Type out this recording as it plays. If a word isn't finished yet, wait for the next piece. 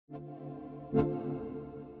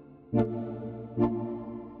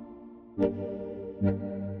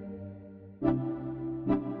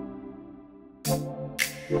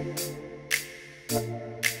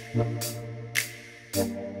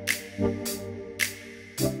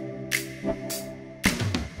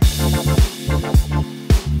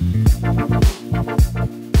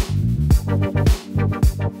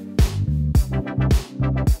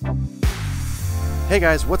Hey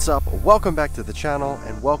guys, what's up? Welcome back to the channel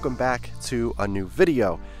and welcome back to a new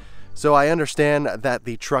video. So I understand that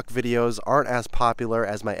the truck videos aren't as popular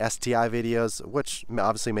as my STI videos, which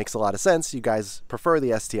obviously makes a lot of sense. You guys prefer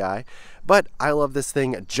the STI, but I love this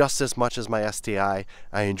thing just as much as my STI.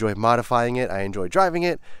 I enjoy modifying it, I enjoy driving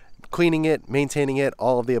it, cleaning it, maintaining it,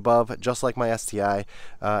 all of the above, just like my STI.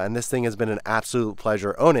 And this thing has been an absolute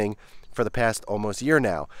pleasure owning for the past almost year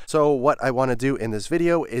now. So what I want to do in this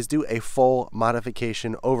video is do a full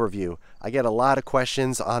modification overview. I get a lot of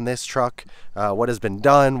questions on this truck. What has been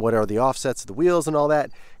done? What are the offsets of the wheels and all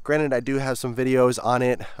that? Granted, I do have some videos on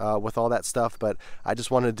it with all that stuff, but I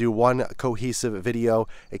just want to do one cohesive video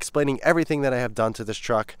explaining everything that I have done to this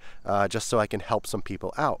truck, just so I can help some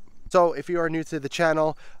people out. So if you are new to the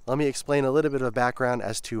channel, let me explain a little bit of background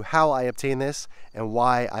as to how I obtained this and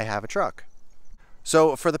why I have a truck.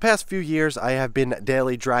 So for the past few years, I have been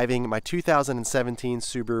daily driving my 2017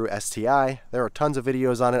 Subaru STI. There are tons of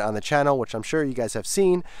videos on it on the channel, which I'm sure you guys have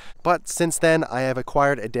seen. But since then, I have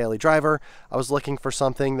acquired a daily driver. I was looking for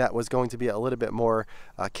something that was going to be a little bit more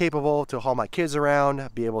capable to haul my kids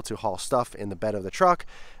around, be able to haul stuff in the bed of the truck,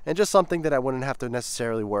 and just something that I wouldn't have to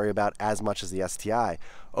necessarily worry about as much as the STI.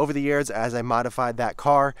 Over the years, as I modified that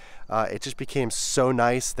car, it just became so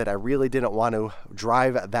nice that I really didn't want to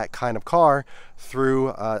drive that kind of car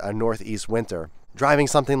through a northeast winter. Driving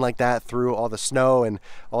something like that through all the snow and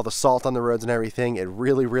all the salt on the roads and everything, it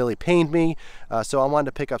really pained me. So I wanted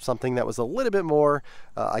to pick up something that was a little bit more,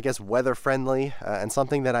 I guess, weather friendly and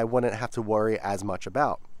something that I wouldn't have to worry as much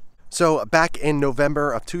about. So back in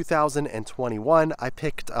November of 2021, I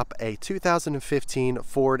picked up a 2015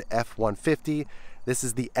 Ford F150. This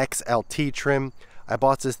is the XLT trim. I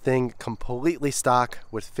bought this thing completely stock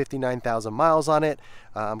with 59,000 miles on it.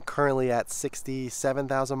 I'm currently at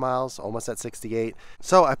 67,000 miles, almost at 68.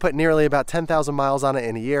 So I put nearly about 10,000 miles on it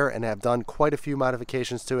in a year and have done quite a few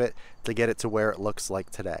modifications to it to get it to where it looks like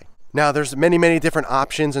today. Now there's many different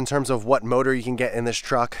options in terms of what motor you can get in this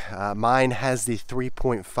truck. Mine has the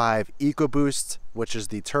 3.5 EcoBoost, which is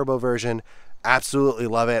the turbo version. Absolutely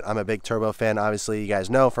love it. I'm a big turbo fan, obviously you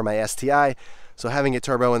guys know, for my STI. So having a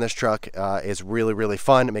turbo in this truck is really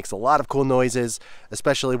fun. It makes a lot of cool noises,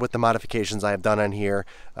 especially with the modifications I have done on here.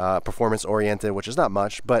 Performance oriented, which is not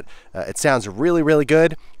much, but it sounds really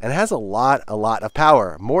good, and it has a lot of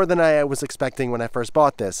power, more than I was expecting when I first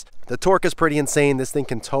bought this. The torque is pretty insane. This thing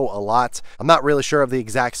can tow a lot. I'm not really sure of the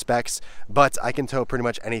exact specs, but I can tow pretty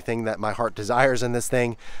much anything that my heart desires in this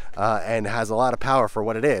thing, and has a lot of power for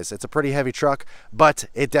what it is. It's a pretty heavy truck, but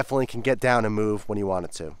it definitely can get down and move when you want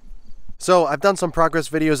it to. So I've done some progress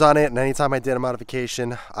videos on it, and anytime I did a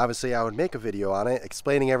modification, obviously I would make a video on it,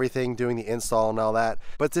 explaining everything, doing the install and all that.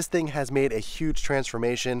 But this thing has made a huge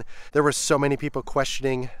transformation. There were so many people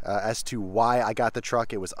questioning as to why I got the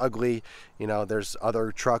truck. It was ugly. You know, there's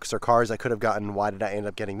other trucks or cars I could have gotten. Why did I end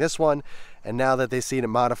up getting this one? And now that they've seen it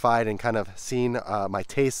modified and kind of seen my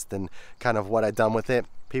taste and kind of what I've done with it,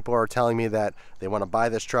 people are telling me that they want to buy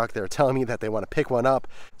this truck. They're telling me that they want to pick one up.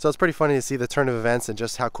 So it's pretty funny to see the turn of events and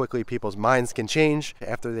just how quickly people's minds can change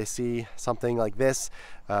after they see something like this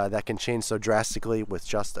that can change so drastically with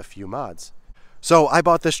just a few mods. So I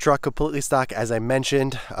bought this truck completely stock, as I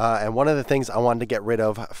mentioned, and one of the things I wanted to get rid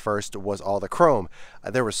of first was all the chrome.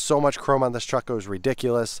 There was so much chrome on this truck, it was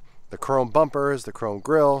ridiculous. The chrome bumpers, the chrome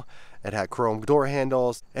grille, it had chrome door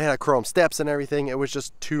handles, it had chrome steps and everything. It was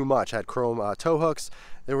just too much. It had chrome tow hooks.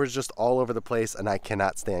 It was just all over the place, and I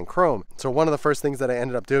cannot stand chrome. So one of the first things that I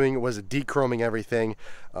ended up doing was de-chroming everything.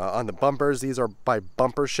 On the bumpers, these are by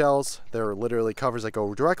Bumper Shells. They're literally covers that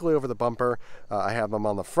go directly over the bumper. I have them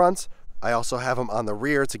on the front. I also have them on the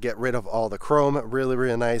rear to get rid of all the chrome.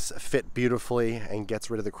 Really nice, fit beautifully, and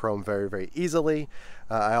gets rid of the chrome very easily.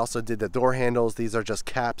 I also did the door handles. These are just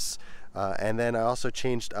caps. And then I also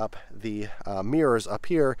changed up the mirrors up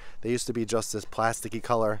here. They used to be just this plasticky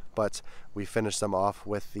color, but we finished them off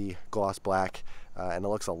with the gloss black, and it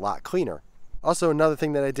looks a lot cleaner. Also, another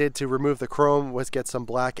thing that I did to remove the chrome was get some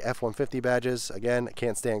black F150 badges. Again, I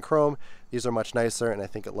can't stand chrome. These are much nicer, and I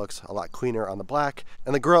think it looks a lot cleaner on the black.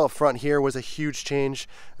 And the grille up front here was a huge change.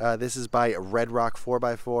 This is by Red Rock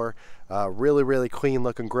 4x4. Really clean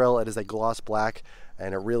looking grille. It is a gloss black,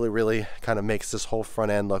 and it really kind of makes this whole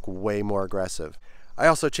front end look way more aggressive. I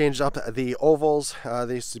also changed up the ovals.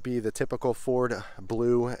 They used to be the typical Ford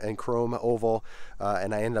blue and chrome oval,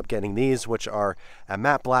 and I ended up getting these, which are a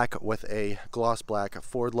matte black with a gloss black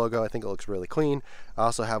Ford logo. I think it looks really clean. I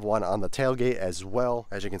also have one on the tailgate as well.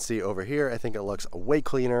 As you can see over here, I think it looks way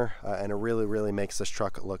cleaner, and it really makes this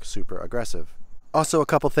truck look super aggressive. Also, a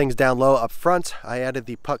couple things down low up front. I added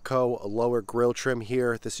the Putco lower grille trim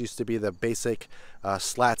here. This used to be the basic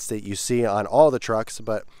slats that you see on all the trucks,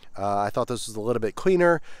 but I thought this was a little bit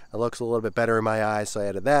cleaner. It looks a little bit better in my eyes, so I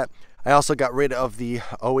added that. I also got rid of the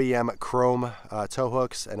OEM chrome tow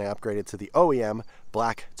hooks, and I upgraded to the OEM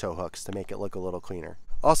black tow hooks to make it look a little cleaner.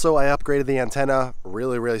 Also, I upgraded the antenna.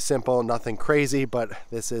 Really simple, nothing crazy, but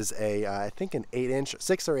this is a I think an 8-inch,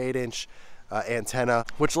 6 or 8-inch antenna,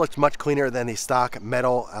 which looks much cleaner than the stock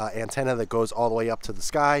metal antenna that goes all the way up to the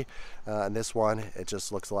sky. And this one, it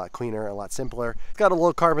just looks a lot cleaner, a lot simpler. It's got a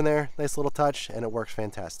little carbon there, nice little touch, and it works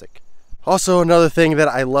fantastic. Also, another thing that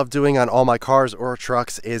I love doing on all my cars or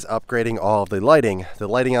trucks is upgrading all of the lighting. The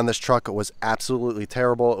lighting on this truck was absolutely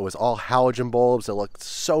terrible. It was all halogen bulbs. It looked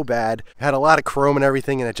so bad. It had a lot of chrome and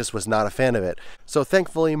everything, and I just was not a fan of it. So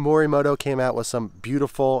thankfully, Morimoto came out with some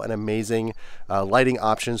beautiful and amazing lighting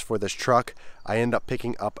options for this truck. I ended up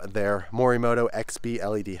picking up their Morimoto XB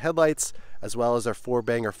LED headlights, as well as their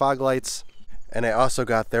 4-banger fog lights. And I also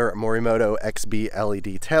got their Morimoto XB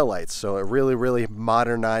LED taillights. So it really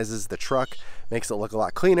modernizes the truck, makes it look a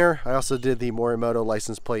lot cleaner. I also did the Morimoto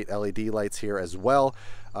license plate LED lights here as well.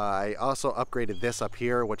 I also upgraded this up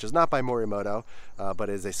here, which is not by Morimoto, but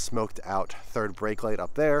is a smoked out third brake light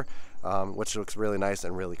up there. Which looks really nice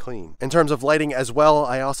and really clean. In terms of lighting as well,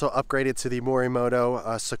 I also upgraded to the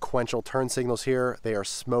Morimoto sequential turn signals here. They are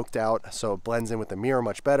smoked out, so it blends in with the mirror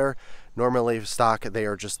much better. Normally stock, they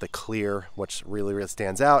are just the clear, which really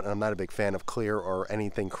stands out, and I'm not a big fan of clear or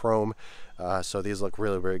anything chrome. So these look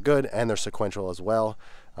really good, and they're sequential as well.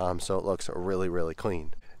 So it looks really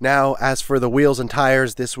clean. Now, as for the wheels and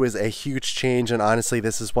tires, this was a huge change, and honestly,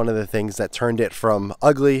 this is one of the things that turned it from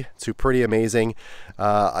ugly to pretty amazing.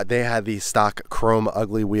 They had the stock chrome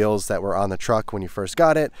ugly wheels that were on the truck when you first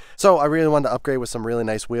got it, so I really wanted to upgrade with some really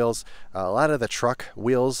nice wheels. A lot of the truck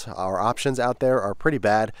wheels or options out there are pretty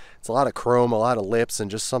bad. It's a lot of chrome, a lot of lips, and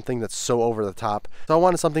just something that's so over the top. So I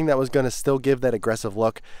wanted something that was going to still give that aggressive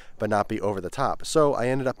look, but not be over the top. So I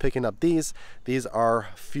ended up picking up these. These are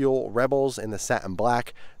Fuel Rebels in the satin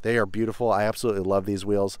black. They are beautiful. I absolutely love these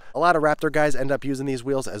wheels. A lot of Raptor guys end up using these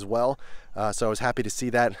wheels as well. So I was happy to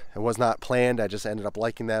see that. It was not planned. I just ended up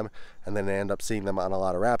liking them, and then I ended up seeing them on a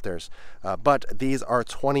lot of Raptors. But these are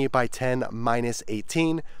 20 by 10 minus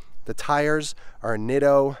 18. The tires are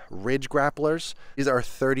Nitto Ridge Grapplers. These are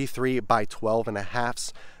 33 by 12 and a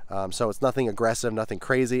halves. So it's nothing aggressive, nothing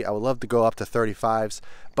crazy. I would love to go up to 35s,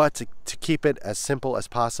 but to keep it as simple as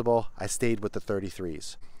possible, I stayed with the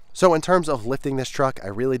 33s. So in terms of lifting this truck, I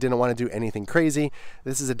really didn't want to do anything crazy.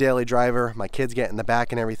 This is a daily driver. My kids get in the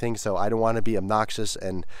back and everything, so I don't want to be obnoxious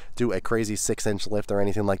and do a crazy 6-inch lift or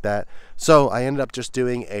anything like that. So I ended up just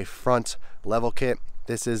doing a front level kit.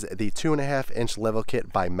 This is the 2.5-inch level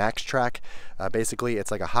kit by MaxTrack. Basically,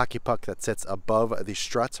 it's like a hockey puck that sits above the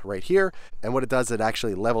strut right here. And what it does, it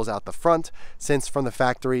actually levels out the front. Since from the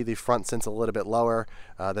factory, the front sits a little bit lower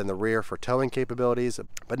than the rear for towing capabilities.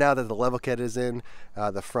 But now that the level kit is in,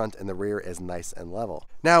 the front and the rear is nice and level.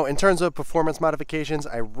 Now, in terms of performance modifications,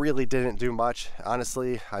 I really didn't do much.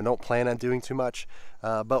 Honestly, I don't plan on doing too much.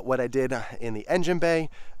 But what I did in the engine bay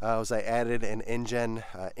was I added an engine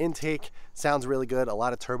intake. Sounds really good, a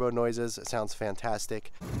lot of turbo noises. It sounds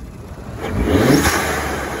fantastic.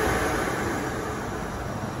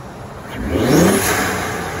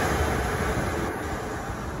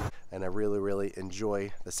 And I really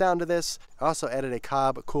enjoy the sound of this. I also added a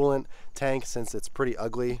Cobb coolant tank since it's pretty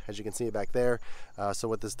ugly, as you can see back there. So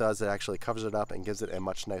what this does, it actually covers it up and gives it a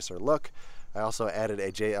much nicer look. I also added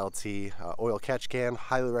a JLT oil catch can.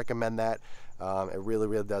 Highly recommend that. It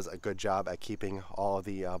really does a good job at keeping all of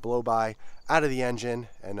the blow-by out of the engine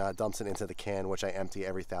and dumps it into the can, which I empty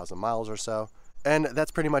every 1,000 miles or so. And that's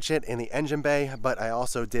pretty much it in the engine bay, but I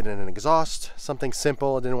also did an exhaust, something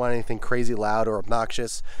simple. I didn't want anything crazy loud or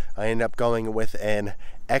obnoxious. I ended up going with an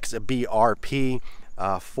XBRP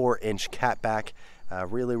 4-inch catback.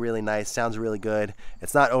 Really nice, sounds really good.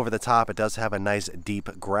 It's not over the top. It does have a nice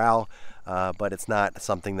deep growl, but it's not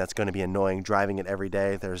something that's going to be annoying driving it every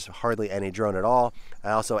day. There's hardly any drone at all. I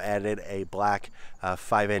also added a black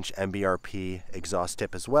 5-inch MBRP exhaust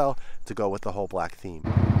tip as well to go with the whole black theme.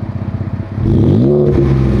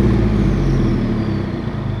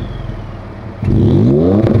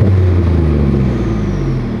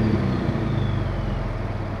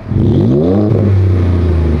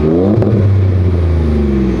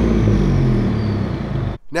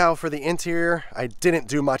 Now for the interior, I didn't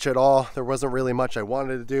do much at all. There wasn't really much I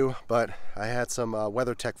wanted to do, but I had some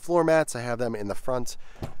WeatherTech floor mats. I have them in the front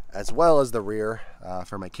as well as the rear.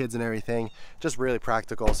 for my kids and everything. Just really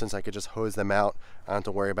practical since I could just hose them out. I don't have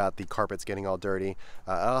to worry about the carpets getting all dirty.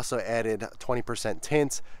 I also added 20%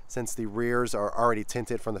 tint since the rears are already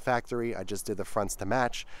tinted from the factory. I just did the fronts to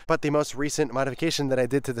match. But the most recent modification that I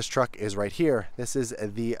did to this truck is right here. This is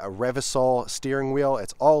the Revasol steering wheel.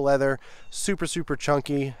 It's all leather, super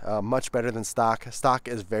chunky, much better than stock. Stock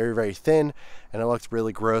is very thin, and it looked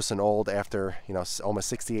really gross and old after, you know, almost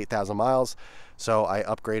 68,000 miles. So I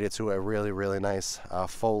upgraded to a really nice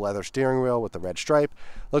full leather steering wheel with the red stripe.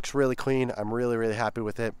 Looks really clean. I'm really happy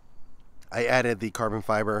with it. I added the carbon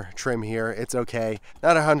fiber trim here. It's okay.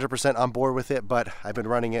 Not 100% on board with it, but I've been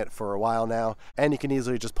running it for a while now, and you can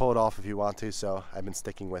easily just pull it off if you want to, so I've been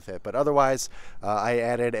sticking with it. But otherwise, I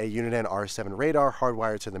added a Uniden R7 radar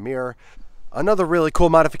hardwired to the mirror. Another really cool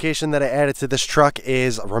modification that I added to this truck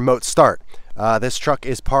is remote start. This truck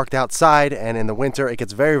is parked outside, and in the winter it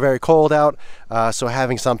gets very cold out, so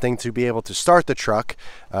having something to be able to start the truck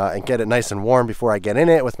and get it nice and warm before I get in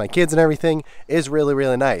it with my kids and everything is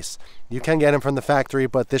really nice. You can get them from the factory,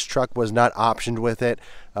 but this truck was not optioned with it,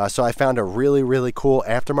 so I found a really cool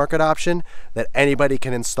aftermarket option that anybody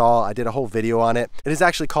can install. I did a whole video on it. It is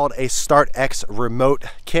actually called a StartX remote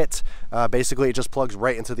kit. Basically it just plugs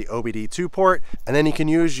right into the OBD2 port, and then you can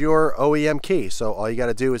use your OEM key. So all you got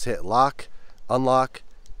to do is hit lock, unlock,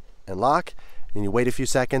 and lock, and you wait a few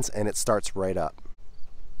seconds and it starts right up.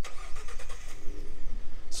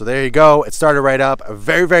 So there you go, it started right up. A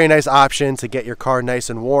very nice option to get your car nice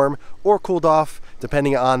and warm or cooled off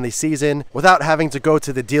depending on the season without having to go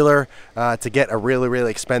to the dealer to get a really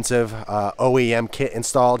expensive OEM kit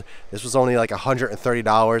installed. This was only like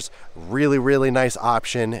 $130. Really nice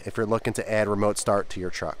option if you're looking to add remote start to your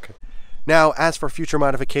truck. Now, as for future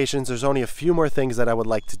modifications, there's only a few more things that I would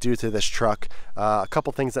like to do to this truck. A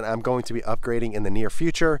couple things that I'm going to be upgrading in the near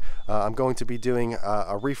future. I'm going to be doing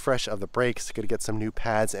a refresh of the brakes, going to get some new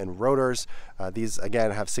pads and rotors. These,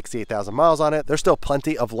 again, have 68,000 miles on it. There's still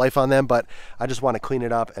plenty of life on them, but I just want to clean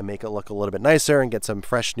it up and make it look a little bit nicer and get some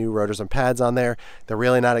fresh new rotors and pads on there. They're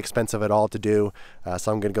really not expensive at all to do,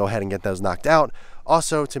 so I'm going to go ahead and get those knocked out.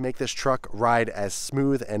 Also, to make this truck ride as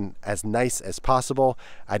smooth and as nice as possible,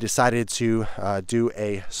 I decided to do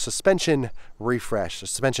a suspension refresh, a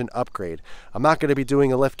suspension upgrade. I'm not going to be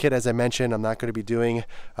doing a lift kit, as I mentioned. I'm not going to be doing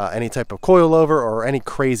any type of coilover or any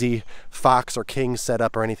crazy Fox or King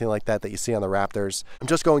setup or anything like that that you see on the Raptors. I'm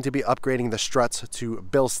just going to be upgrading the struts to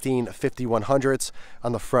Bilstein 5100s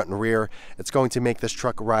on the front and rear. It's going to make this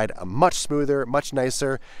truck ride much smoother, much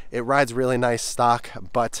nicer. It rides really nice stock,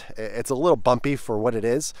 but it's a little bumpy for what it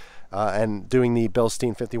is. And doing the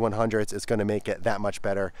Bilstein 5100s is going to make it that much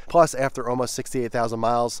better. Plus, after almost 68,000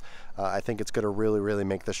 miles, I think it's going to really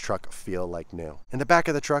make this truck feel like new. In the back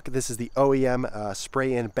of the truck, this is the OEM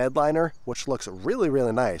spray-in bed liner, which looks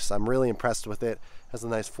really nice. I'm really impressed with it. Has a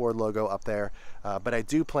nice Ford logo up there, but I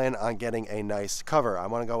do plan on getting a nice cover. I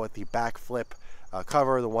want to go with the back flip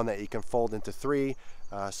cover, the one that you can fold into 3.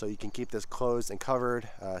 So you can keep this closed and covered,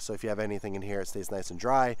 so if you have anything in here it stays nice and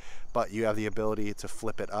dry, but you have the ability to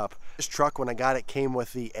flip it up. This truck, when I got it, came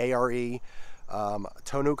with the ARE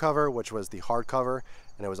tonneau cover, which was the hard cover,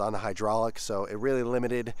 and it was on the hydraulic, so it really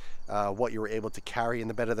limited what you were able to carry in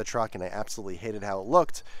the bed of the truck, and I absolutely hated how it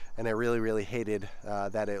looked, and I really hated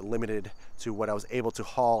that it limited to what I was able to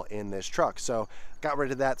haul in this truck. So got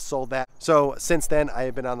rid of that, sold that. So since then I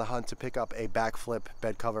have been on the hunt to pick up a backflip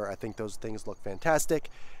bed cover. I think those things look fantastic,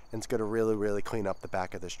 and it's going to really clean up the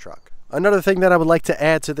back of this truck. Another thing that I would like to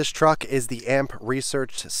add to this truck is the amp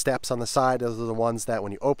research steps on the side. Those are the ones that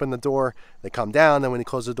when you open the door, they come down, then when you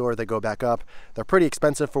close the door, they go back up. They're pretty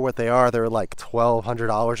expensive for what they are. They're like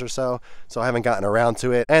 $1,200 or so, so I haven't gotten around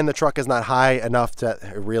to it. And the truck is not high enough to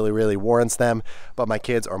really warrants them, but my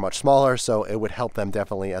kids are much smaller, so it would help them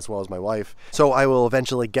definitely, as well as my wife. So I will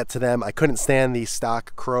eventually get to them. I couldn't stand the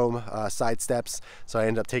stock chrome side steps, so I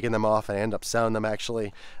ended up taking them off and I ended up selling them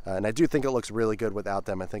actually. And I do think it looks really good without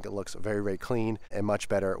them. I think it looks very clean and much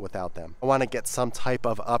better without them. I want to get some type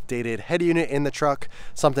of updated head unit in the truck,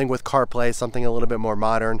 something with CarPlay, something a little bit more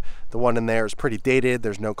modern. The one in there is pretty dated.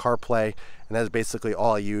 There's no CarPlay, and that is basically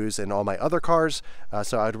all I use in all my other cars.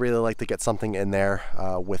 So I'd really like to get something in there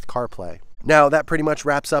with CarPlay. Now, that pretty much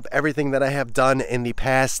wraps up everything that I have done in the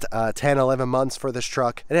past 10-11 months for this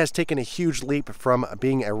truck. It has taken a huge leap from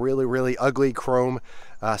being a really ugly chrome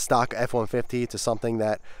stock F-150 to something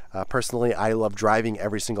that personally I love driving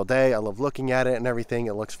every single day. I love looking at it and everything.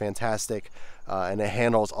 It looks fantastic. and it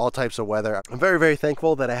handles all types of weather. I'm very, very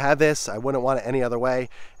thankful that I have this. I wouldn't want it any other way.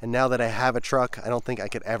 And now that I have a truck, I don't think I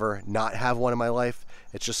could ever not have one in my life.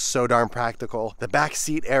 It's just so darn practical. The back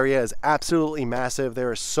seat area is absolutely massive.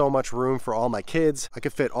 There is so much room for all my kids. I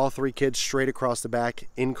could fit all 3 kids straight across the back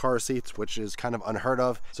in car seats, which is kind of unheard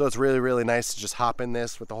of. So it's really, really nice to just hop in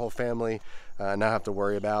this with the whole family, not have to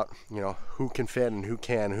worry about, you know, who can fit and who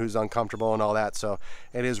can, who's uncomfortable and all that. So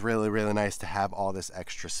it is really, really nice to have all this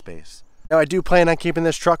extra space. Now, I do plan on keeping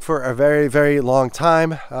this truck for a very, very long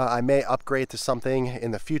time. I may upgrade to something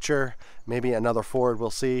in the future, maybe another Ford,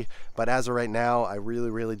 we'll see. But as of right now, I really,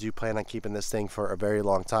 really do plan on keeping this thing for a very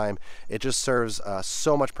long time. It just serves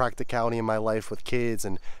so much practicality in my life with kids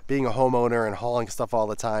and being a homeowner and hauling stuff all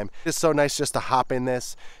the time. It's so nice just to hop in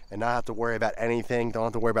this and not have to worry about anything. Don't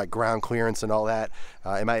have to worry about ground clearance and all that.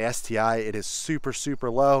 In my STI, it is super, super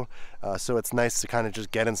low. So it's nice to kind of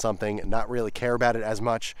just get in something and not really care about it as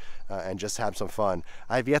much and just have some fun.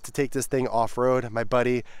 I've yet to take this thing off-road. My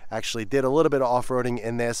buddy actually did a little bit of off-roading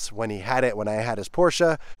in this when I had his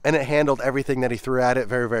Porsche, and it handled everything that he threw at it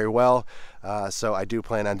very, very well. So I do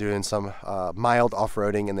plan on doing some mild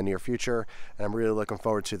off-roading in the near future, and I'm really looking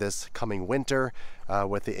forward to this coming winter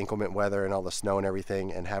with the inclement weather and all the snow and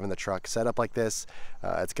everything, and having the truck set up like this.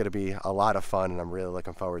 It's going to be a lot of fun, and I'm really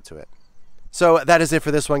looking forward to it. So that is it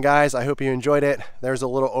for this one, guys. I hope you enjoyed it. There's a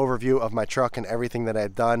little overview of my truck and everything that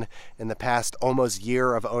I've done in the past almost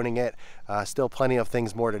year of owning it. Still plenty of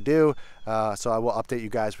things more to do, so I will update you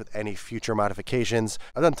guys with any future modifications.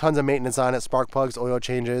 I've done tons of maintenance on it, spark plugs, oil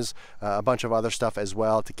changes, a bunch of other stuff as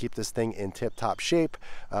well to keep this thing in tip-top shape,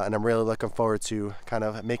 and I'm really looking forward to kind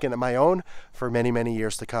of making it my own for many, many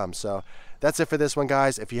years to come. So that's it for this one,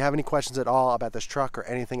 guys. If you have any questions at all about this truck or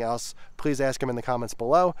anything else, please ask them in the comments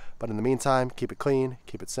below. But in the meantime, keep it clean,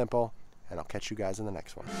 keep it simple, and I'll catch you guys in the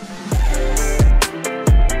next one.